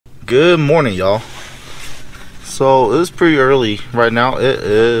Good morning, y'all. So it's pretty early right now. It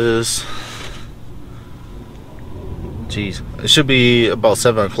is, it should be about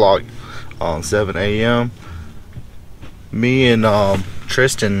 7 o'clock, 7 a.m. Me and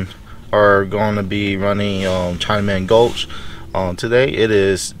Tristan are going to be running Chinaman Gulch today.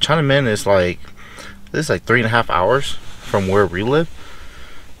 Chinaman is like 3.5 hours from where we live,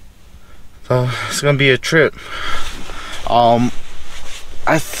 so it's gonna be a trip.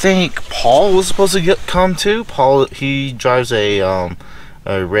 I think Paul was supposed to come too. Paul, he drives a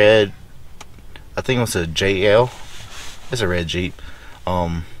red, I think it was a JL. It's a red Jeep.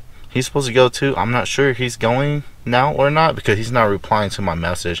 He's supposed to go too. I'm not sure if he's going now or not because he's not replying to my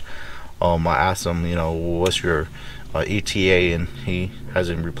message. I asked him, what's your ETA, and he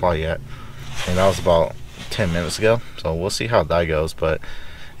hasn't replied yet. And that was about 10 minutes ago. So we'll see how that goes. But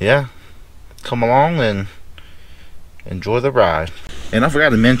yeah, come along and enjoy the ride. And I forgot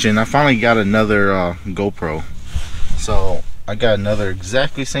to mention, I finally got another GoPro. So I got another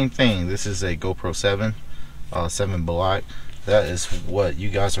exactly same thing. This is a GoPro 7 Black. That is what you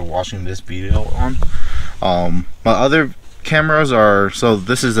guys are watching this video on. My other cameras are, so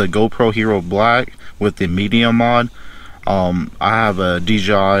this is a GoPro Hero Black with the medium mod. I have a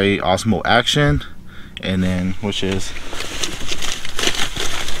DJI Osmo Action, and then which is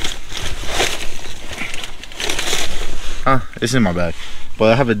it's in my bag.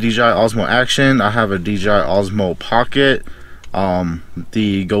 But I have a DJI Osmo Action. I have a DJI Osmo Pocket,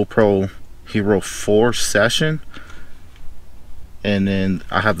 the GoPro Hero 4 Session, and then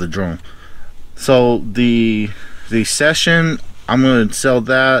I have the drone. So the Session, I'm going to sell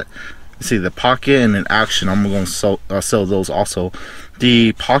that. Let's see, the Pocket and then Action, I'm going to sell those also.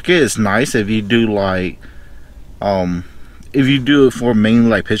 The Pocket is nice if you do like if you do it for mainly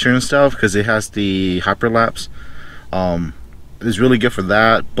like picture and stuff, because it has the hyperlapse. It's really good for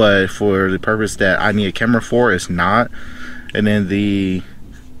that, but for the purpose that I need a camera for, it's not. And then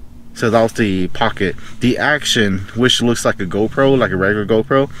so that was the Pocket. The Action, which looks like a GoPro, like a regular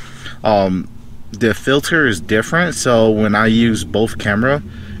GoPro, the filter is different, so when I use both camera,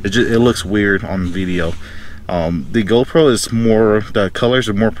 it looks weird on video. The GoPro is more, the colors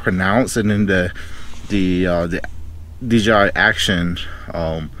are more pronounced, and then the DJI Action,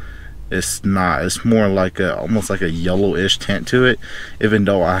 it's not. It's more like almost like a yellowish tint to it. Even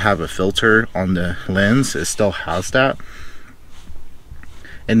though I have a filter on the lens, it still has that.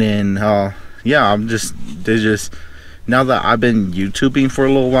 And then yeah, now that I've been YouTubing for a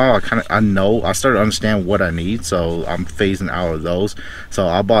little while, I started to understand what I need, so I'm phasing out of those. So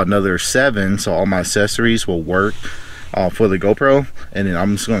I bought another 7, so all my accessories will work for the GoPro, and then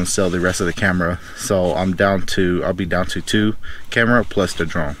I'm just going to sell the rest of the camera. So I'll be down to 2 camera plus the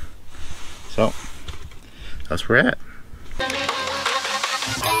drone. So that's where we're at.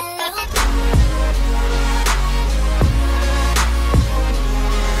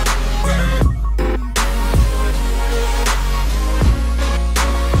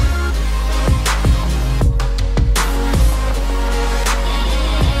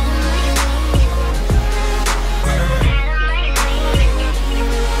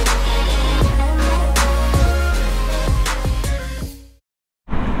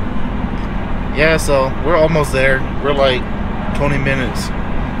 Yeah, so we're almost there. We're like 20 minutes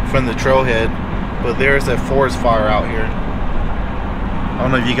from the trailhead, but there's a forest fire out here. I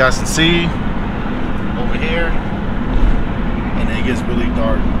don't know if you guys can see over here, and it gets really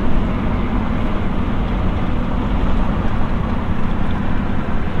dark.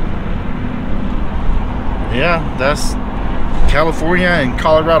 Yeah, that's California and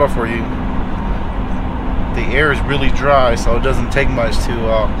Colorado for you. The air is really dry, so it doesn't take much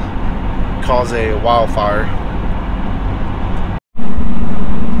to cause a wildfire.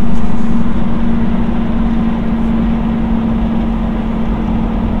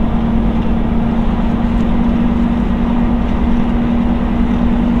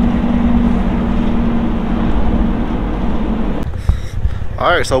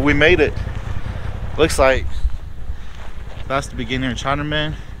 Alright, so we made it. Looks like that's the beginning of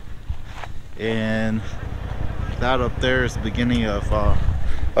Chinaman, and that up there is the beginning of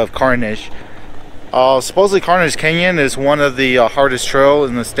Carnage. Supposedly Carnage Canyon is one of the hardest trails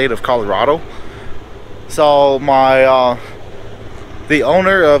in the state of Colorado. So the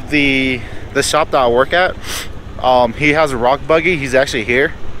owner of the shop that I work at, he has a rock buggy. He's actually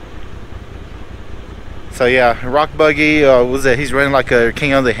here. So yeah, rock buggy, he's running like a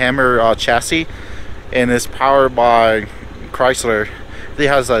King of the Hammer chassis, and it's powered by Chrysler. He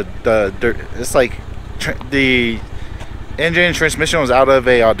has it's like the engine and transmission was out of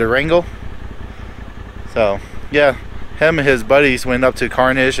a Durango. So yeah, him and his buddies went up to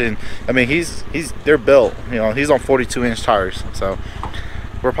Carnage, and I mean they're built. You know, he's on 42-inch tires, so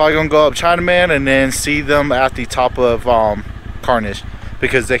we're probably gonna go up Chinaman and then see them at the top of Carnage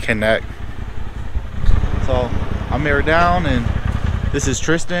because they connect. So I'm here down, and this is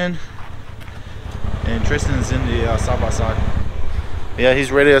Tristan, and Tristan's in the side by side. Yeah,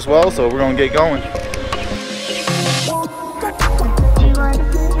 he's ready as well, so we're gonna get going.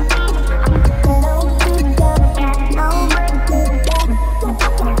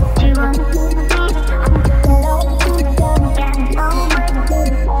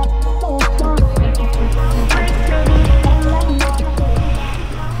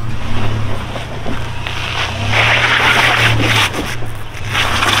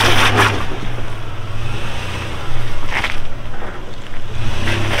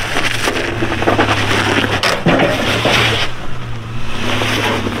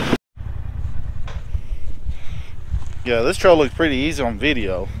 Yeah, this trail looks pretty easy on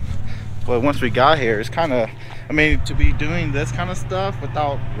video, but once we got here, it's kind of, I mean, to be doing this kind of stuff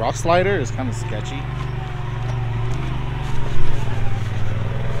without rock slider is kind of sketchy.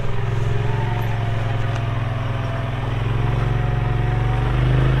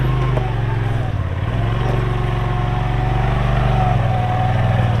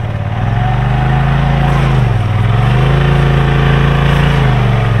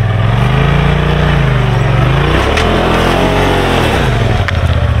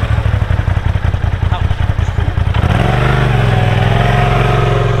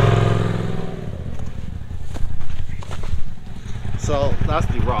 So that's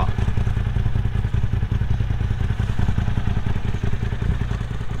the rock.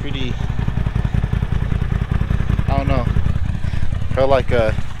 Pretty, I don't know, felt like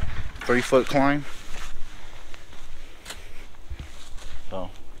a 3-foot climb. So,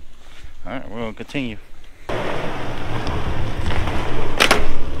 all right, we're gonna continue.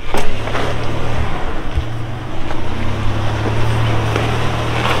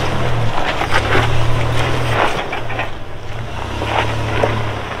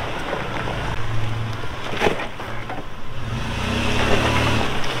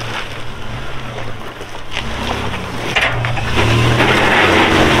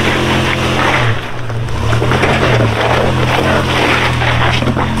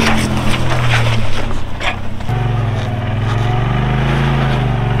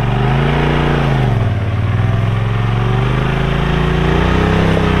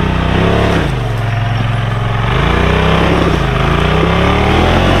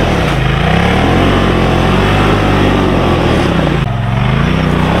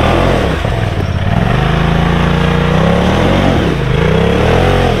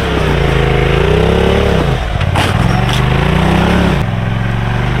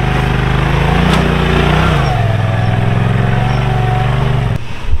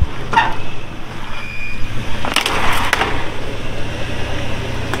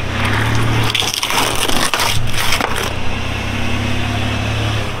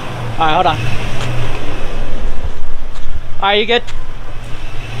 Alright, hold on. Alright, you good?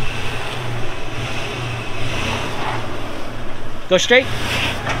 Go straight.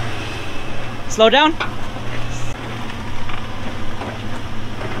 Slow down.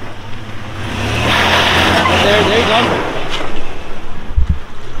 There you go.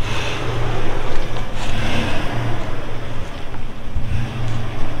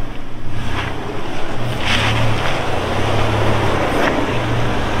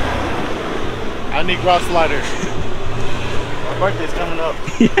 I need rock sliders. My birthday's coming up.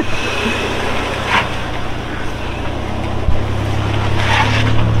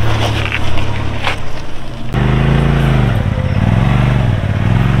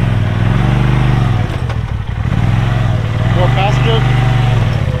 More passenger?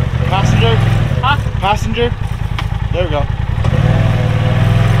 Passenger? Huh? Passenger? There we go.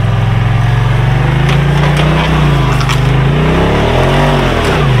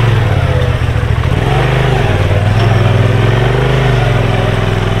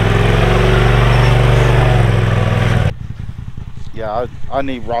 Yeah, I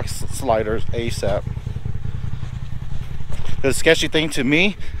need rock sliders ASAP. The sketchy thing to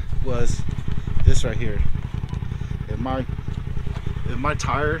me was this right here. If my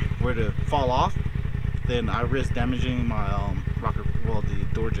tire were to fall off, then I risk damaging my the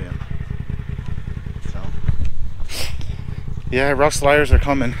door jamb. So yeah, rock sliders are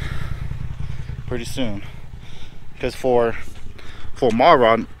coming pretty soon. Because for Mall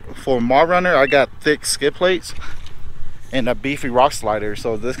Runner, I got thick skid plates and a beefy rock slider,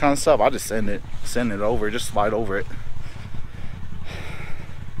 so this kind of stuff I just send it over, just slide over it.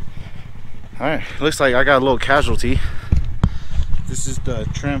 All right, looks like I got a little casualty. This is the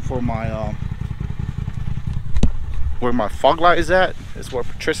trim for my where my fog light is at. Is what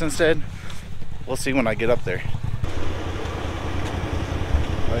Tristan said. We'll see when I get up there.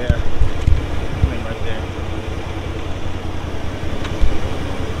 Oh yeah, right there.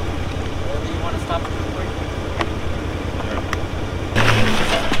 You want to stop?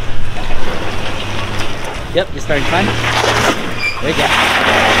 Yep, you're starting fine. There you go.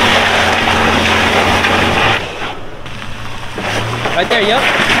 Right there, yep.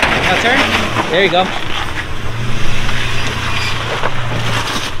 Now turn. There you go.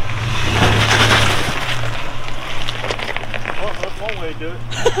 Well, that's one way to do it.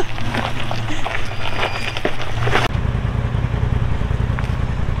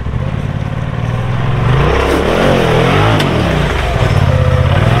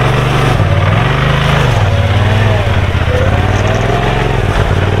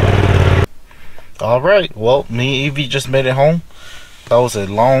 Alright, well, me and Evie just made it home. That was a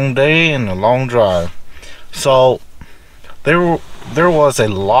long day and a long drive. So there was a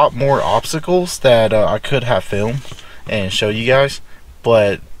lot more obstacles that I could have filmed and show you guys,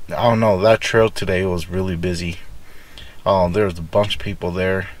 but I don't know, that trail today was really busy. There was a bunch of people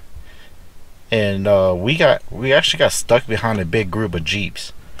there, and we actually got stuck behind a big group of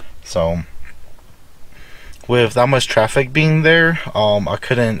Jeeps. So with that much traffic being there, I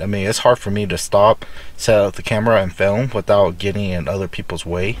couldn't, I mean, it's hard for me to stop, set up the camera and film without getting in other people's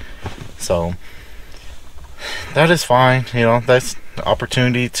way. So that is fine, you know, that's the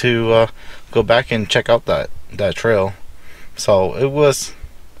opportunity to go back and check out that trail. So it was,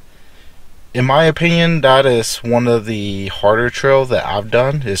 in my opinion, that is one of the harder trails that I've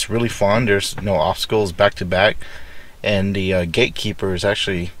done. It's really fun. There's no obstacles back to back, and the gatekeeper is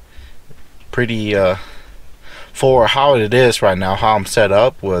actually pretty for how it is right now, how I'm set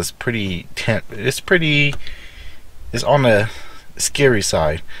up was pretty it's on the scary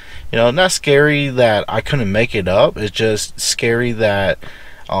side. You know, not scary that I couldn't make it up, it's just scary that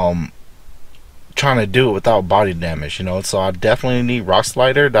trying to do it without body damage, you know. So I definitely need rock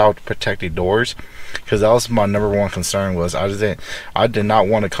slider that would protect the doors, because that was my number one concern. Was I did not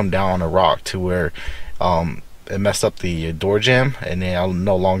want to come down on a rock to where it messed up the door jamb, and then I'll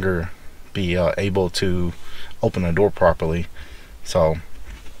no longer be able to open the door properly. So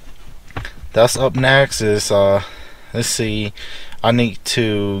that's up next. Is let's see, I need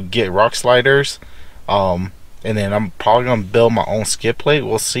to get rock sliders, and then I'm probably gonna build my own skid plate.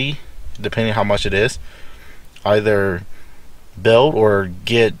 We'll see, depending how much it is. Either build or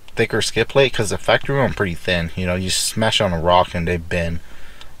get thicker skid plate, because the factory one pretty thin, you know, you smash on a rock and they bend.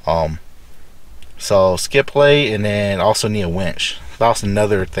 So skid plate, and then also need a winch. That's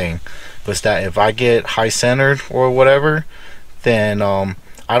another thing, was that if I get high centered or whatever, then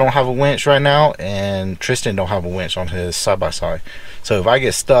I don't have a winch right now, and Tristan don't have a winch on his side-by-side. So if I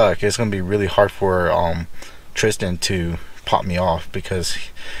get stuck, it's gonna be really hard for Tristan to pop me off, because, you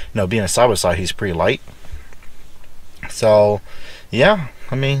know, being a side-by-side, he's pretty light. So yeah,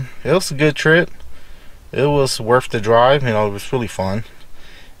 I mean, it was a good trip. It was worth the drive, you know. It was really fun.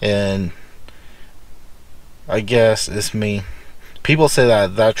 And I guess it's me, people say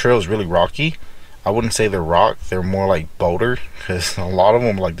that trail is really rocky. I wouldn't say they're rock, they're more like boulder, because a lot of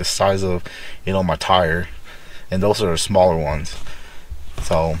them are like the size of, you know, my tire, and those are the smaller ones.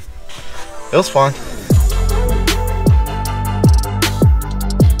 So it was fun.